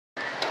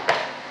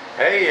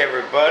Hey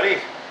everybody,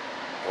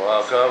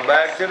 welcome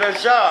back to the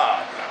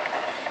shop.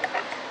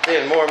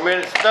 10 more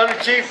minutes,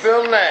 thunderchief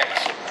building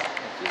action.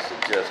 Just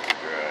adjusted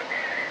right.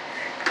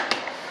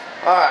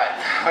 Alright,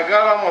 I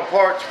got all my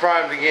parts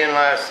primed again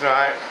last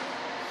night.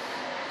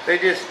 They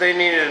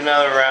needed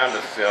another round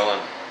of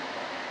filling.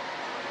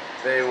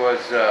 They was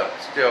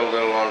still a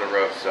little on the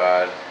rough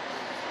side.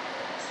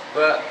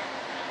 But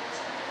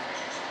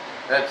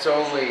that's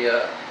only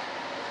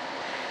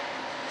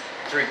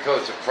 3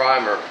 coats of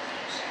primer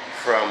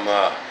from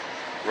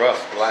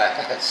rough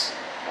glass.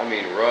 I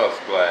mean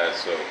rough glass,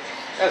 so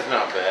that's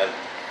not bad.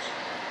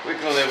 We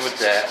can live with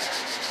that.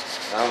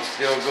 I'm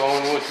still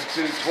going with the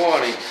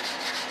 220.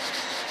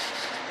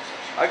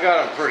 I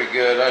got them pretty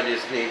good. I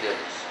just need to,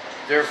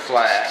 they're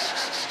flat.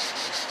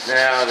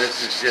 Now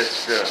this is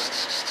just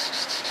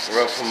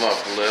rough them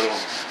up a little.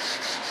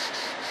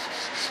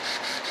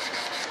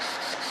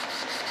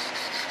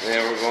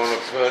 Then we're going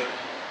to put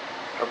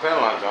our panel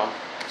lines on.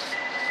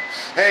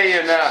 Hey,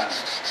 and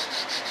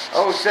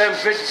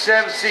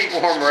 757 seat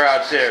warmer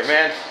out there,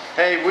 man.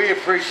 Hey, we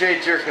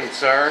appreciate your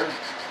concern.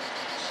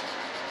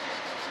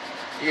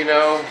 You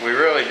know, we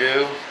really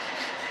do.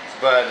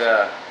 But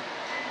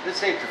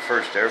this ain't the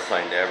first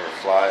airplane to ever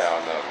fly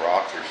on a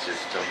rocker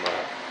system.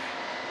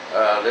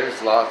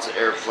 There's lots of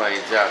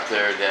airplanes out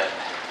there that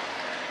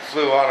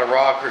flew on a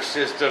rocker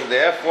system.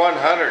 The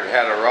F-100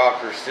 had a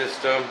rocker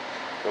system.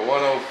 The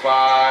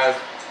 105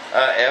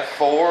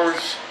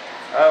 F4s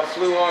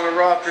flew on a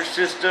rocker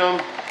system.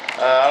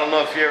 I don't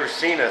know if you ever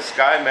seen a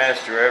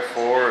Skymaster F4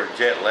 or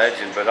Jet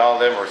Legend, but all of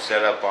them are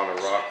set up on a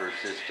rocker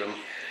system.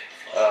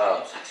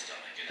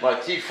 My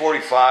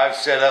T-45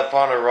 set up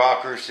on a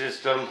rocker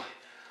system.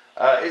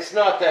 It's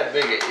not that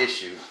big an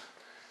issue.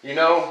 You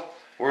know,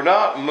 we're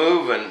not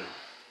moving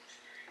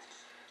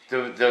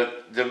the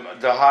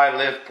high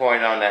lift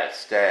point on that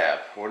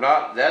stab.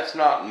 That's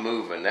not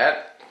moving.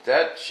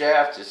 That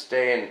shaft is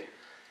staying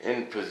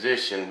in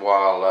position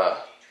while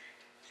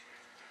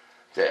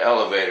the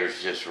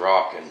elevator's just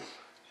rocking.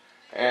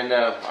 And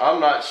I'm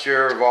not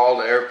sure of all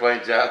the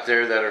airplanes out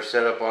there that are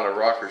set up on a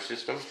rocker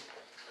system,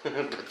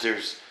 but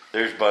there's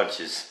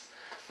bunches.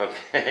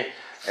 Okay,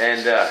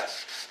 and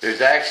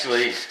there's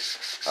actually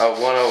a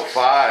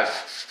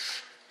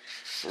 105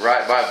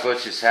 right by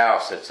Butch's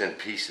house that's in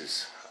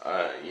pieces.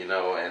 You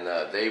know, and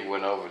they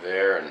went over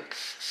there and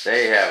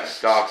they have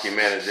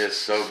documented this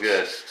so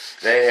good.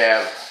 They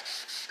have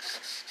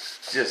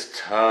just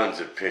tons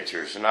of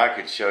pictures, and I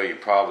could show you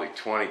probably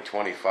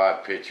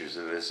 20-25 pictures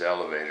of this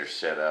elevator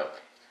set up.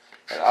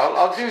 And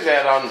I'll do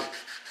that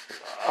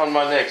on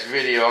my next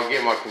video. I'll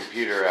get my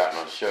computer out and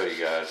I'll show you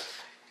guys.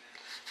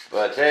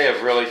 But they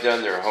have really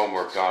done their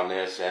homework on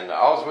this, and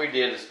all we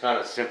did is kind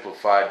of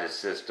simplified the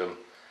system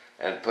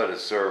and put a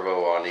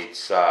servo on each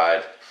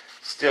side.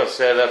 Still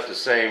set up the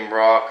same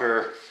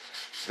rocker.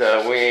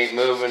 We ain't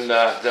moving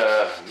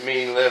the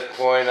mean lift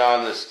point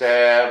on the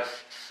stab.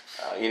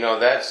 You know,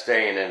 that's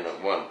staying in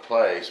one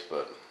place,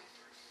 but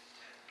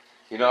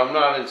you know, I'm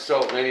not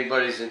insulting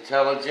anybody's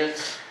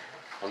intelligence.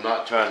 I'm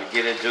not trying to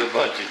get into a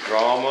bunch of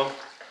drama.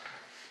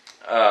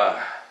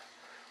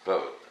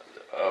 But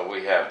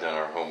we have done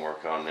our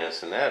homework on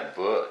this, and that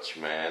Butch,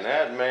 man,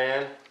 that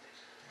man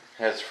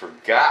has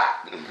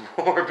forgotten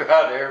more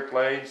about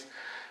airplanes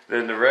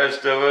than the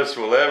rest of us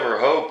will ever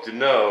hope to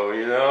know,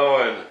 you know,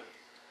 and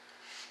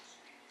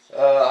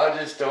I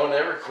just don't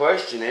ever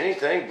question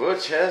anything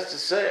Butch has to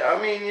say.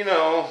 I mean, you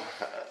know,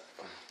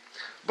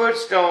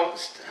 Butch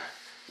don't,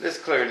 let's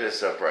clear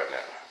this up right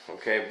now,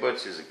 okay?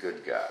 Butch is a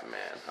good guy,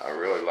 man. I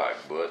really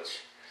like Butch.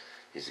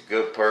 He's a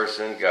good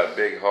person, got a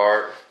big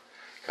heart,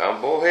 kind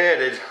of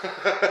bullheaded,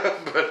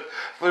 but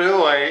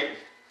who ain't?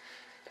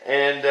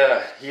 And,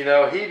 you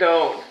know, he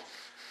don't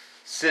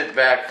sit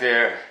back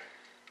there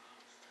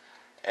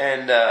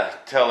and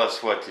tell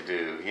us what to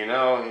do. You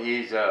know,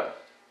 he's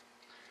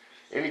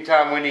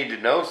anytime we need to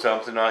know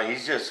something,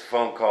 he's just a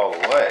phone call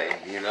away,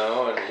 you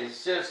know, and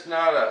it's just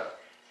not a,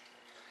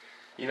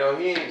 you know,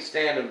 he ain't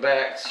standing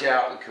back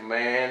shouting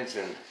commands,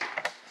 and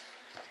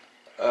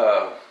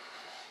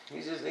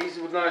he's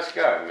a nice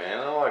guy, man.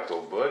 I like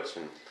old Butch,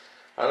 and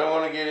I don't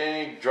want to get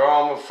any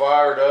drama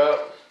fired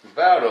up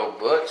about old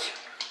Butch,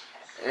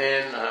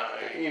 and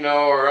you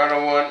know, or I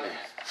don't want,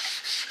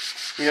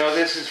 you know,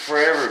 this is for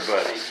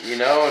everybody, you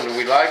know, and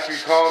we like your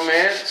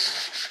comments.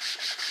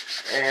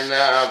 And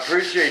I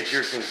appreciate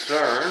your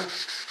concern.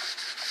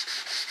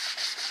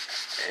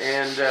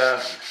 And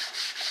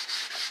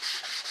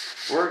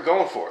we're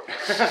going for it.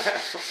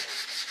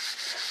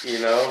 You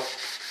know,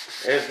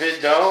 if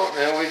it don't,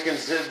 then we can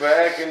sit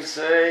back and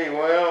say,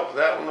 well,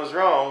 that one was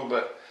wrong.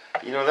 But,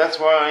 you know, that's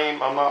why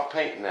I'm not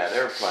painting that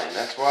airplane.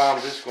 That's why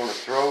I'm just going to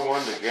throw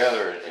one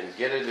together and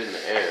get it in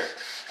the air.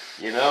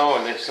 You know,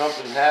 and if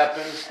something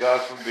happens, God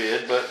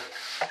forbid, but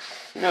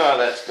you know how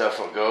that stuff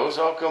goes.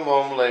 I'll come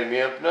home and lay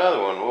me up another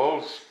one.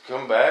 We'll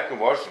come back and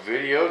watch the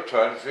video,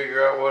 try to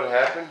figure out what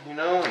happened, you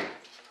know. And,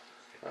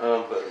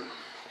 but,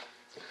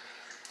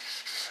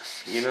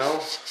 you know,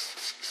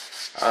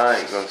 I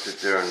ain't going to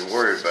sit there and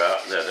worry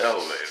about that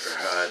elevator.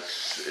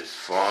 It's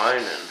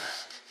fine, and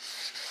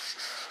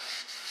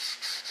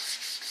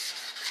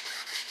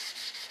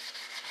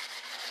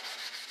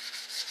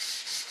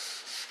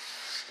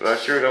But I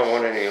sure don't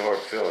want any hard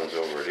feelings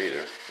over it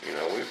either. You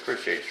know, we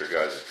appreciate your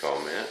guys'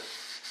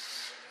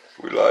 comments.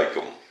 We like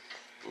them.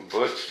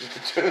 Butch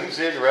tunes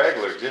in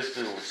regular just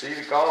to see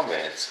the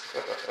comments.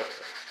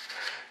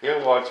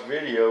 He'll watch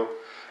video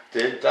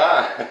 10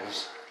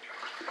 times.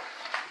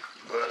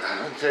 But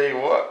I'll tell you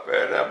what,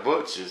 man, that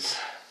Butch is...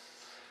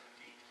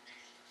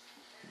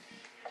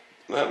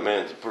 That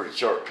man's a pretty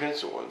sharp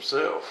pencil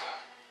himself.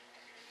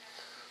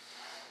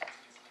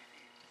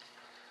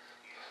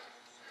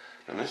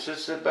 And let's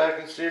just sit back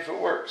and see if it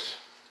works.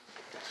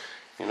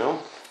 You know?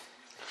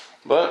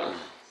 But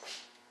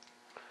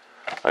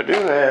I do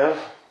have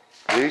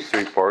these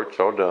 3 parts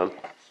all done.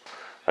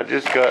 I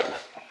just got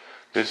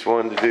this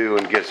one to do,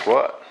 and guess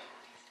what?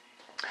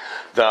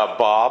 The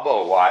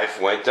Baba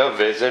wife went to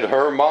visit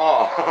her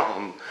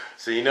mom.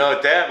 So you know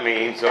what that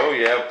means. Oh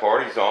yeah,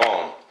 party's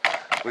on.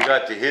 We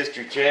got the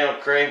History Channel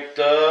cranked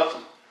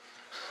up.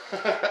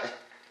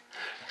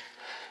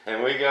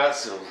 And we got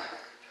some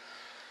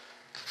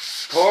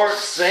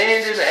parts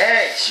sanded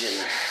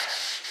action.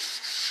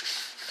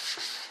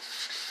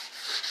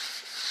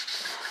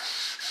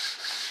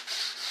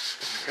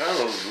 Kind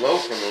of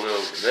loafing a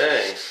little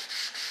today.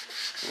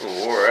 I'm a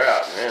little wore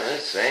out, man.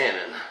 This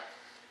sanding.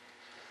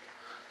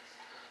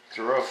 It's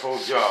a rough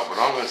old job, but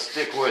I'm going to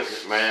stick with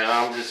it, man.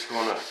 I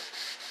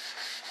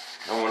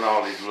want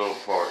all these little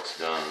parts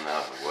done and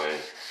out of the way.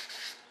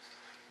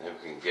 Then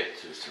we can get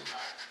to some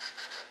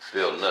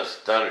building us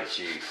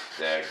thunderchief,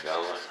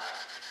 dadgummit.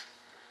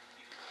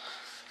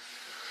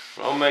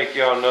 I'll make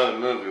y'all another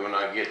movie when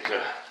I get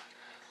to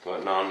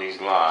putting on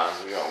these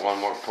lines. We got one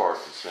more part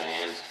to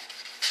sand.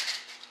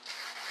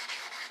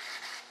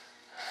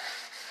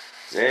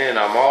 Then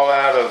I'm all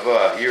out of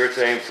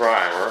urethane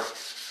primer.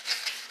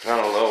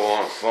 Kind of low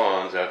on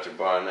funds after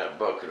buying that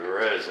bucket of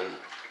resin.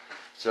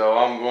 So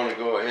I'm going to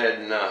go ahead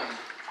and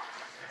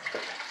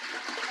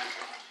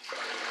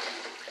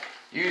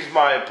use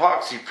my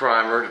epoxy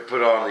primer to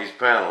put on these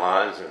panel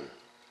lines and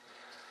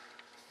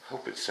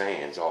hope it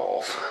sands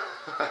off.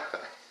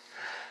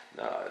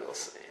 No, it'll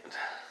sand.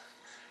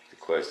 The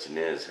question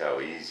is, how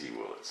easy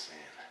will it sand?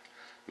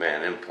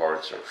 Man, them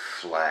parts are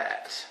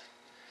flat.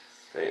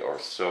 They are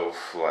so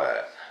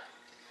flat.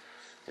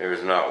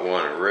 There's not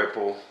one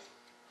ripple,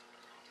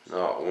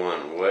 not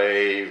one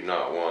wave,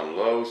 not one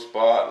low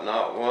spot,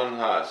 not one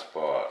high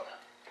spot.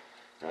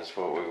 That's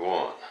what we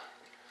want.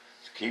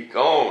 Let's keep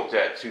going with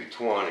that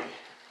 220.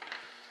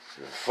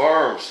 The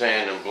firm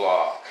sanding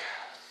block.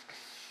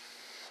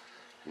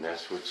 And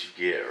that's what you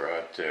get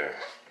right there.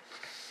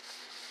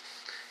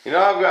 You know,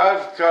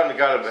 I've kind of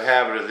got a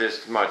habit of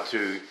this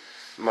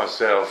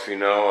myself, you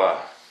know.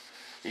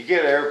 You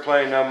get an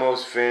airplane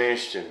almost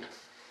finished and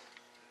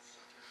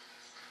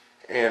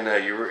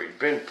you've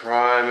been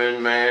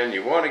priming, man.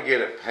 You want to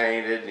get it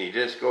painted, and you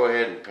just go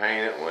ahead and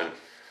paint it when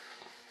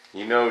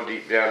you know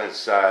deep down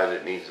inside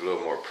it needs a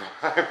little more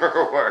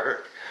primer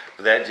work.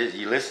 But that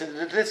you listen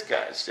to this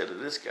guy instead of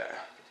this guy,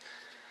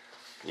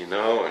 you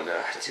know, and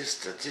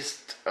just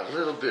a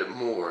little bit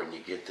more, and you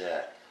get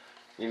that.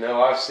 You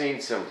know, I've seen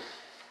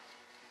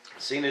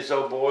this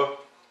old boy.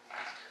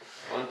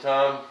 One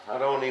time, I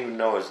don't even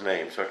know his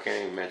name, so I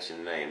can't even mention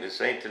the name. This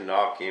ain't to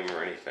knock him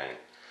or anything.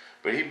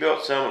 But he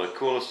built some of the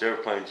coolest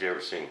airplanes you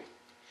ever seen.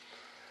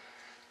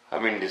 I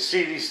mean, to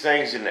see these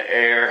things in the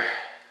air,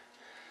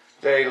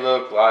 they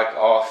look like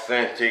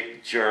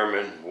authentic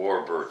German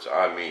warbirds.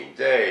 I mean,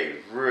 they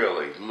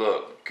really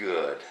look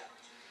good.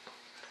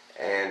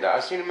 And I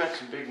seen him at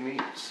some big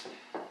meets.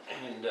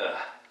 And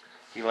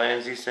he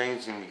lands these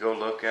things and you go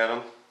look at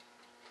them.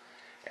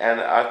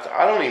 And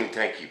I don't even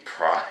think he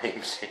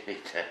primes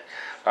anything.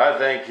 I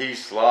think he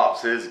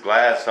slops his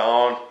glass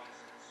on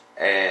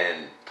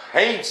and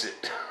paints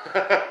it.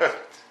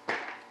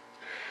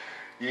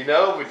 You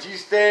know, but you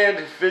stand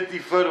 50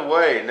 foot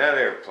away and that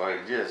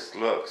airplane just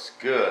looks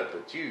good.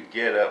 But you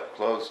get up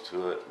close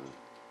to it and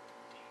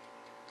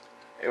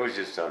it was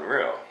just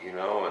unreal, you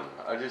know. And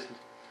I just,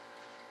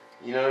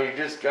 you know, you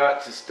just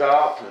got to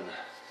stop and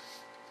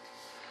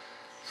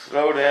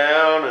slow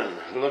down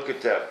and look at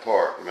that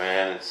part,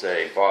 man, and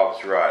say,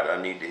 Bob's right, I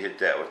need to hit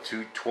that with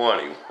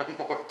 220 one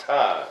more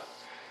time.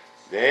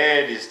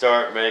 Then you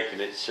start making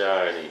it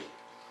shiny.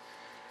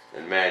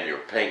 And man, your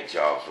paint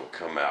jobs will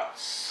come out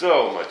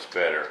so much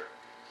better.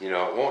 You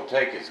know, it won't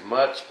take as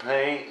much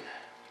paint.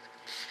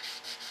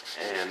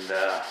 And,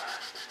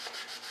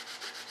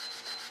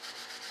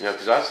 you know,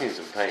 because I've seen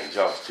some paint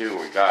jobs too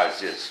where guys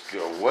just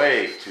go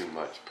way too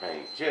much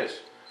paint.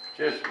 Just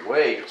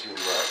way too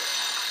much.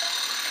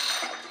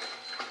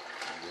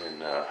 And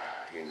then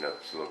you end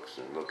up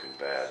looking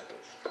bad.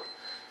 But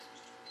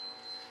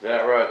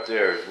that right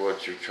there is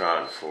what you're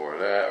trying for.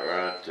 That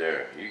right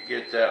there. You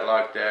get that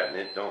like that and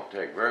it don't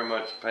take very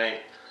much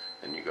paint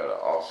and you got an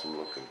awesome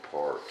looking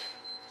part.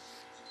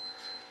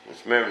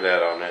 Just remember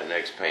that on that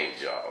next paint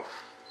job.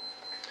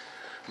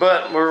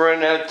 But we're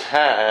running out of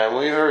time.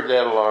 We heard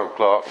that alarm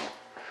clock.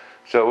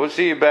 So we'll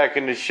see you back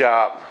in the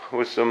shop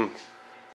with some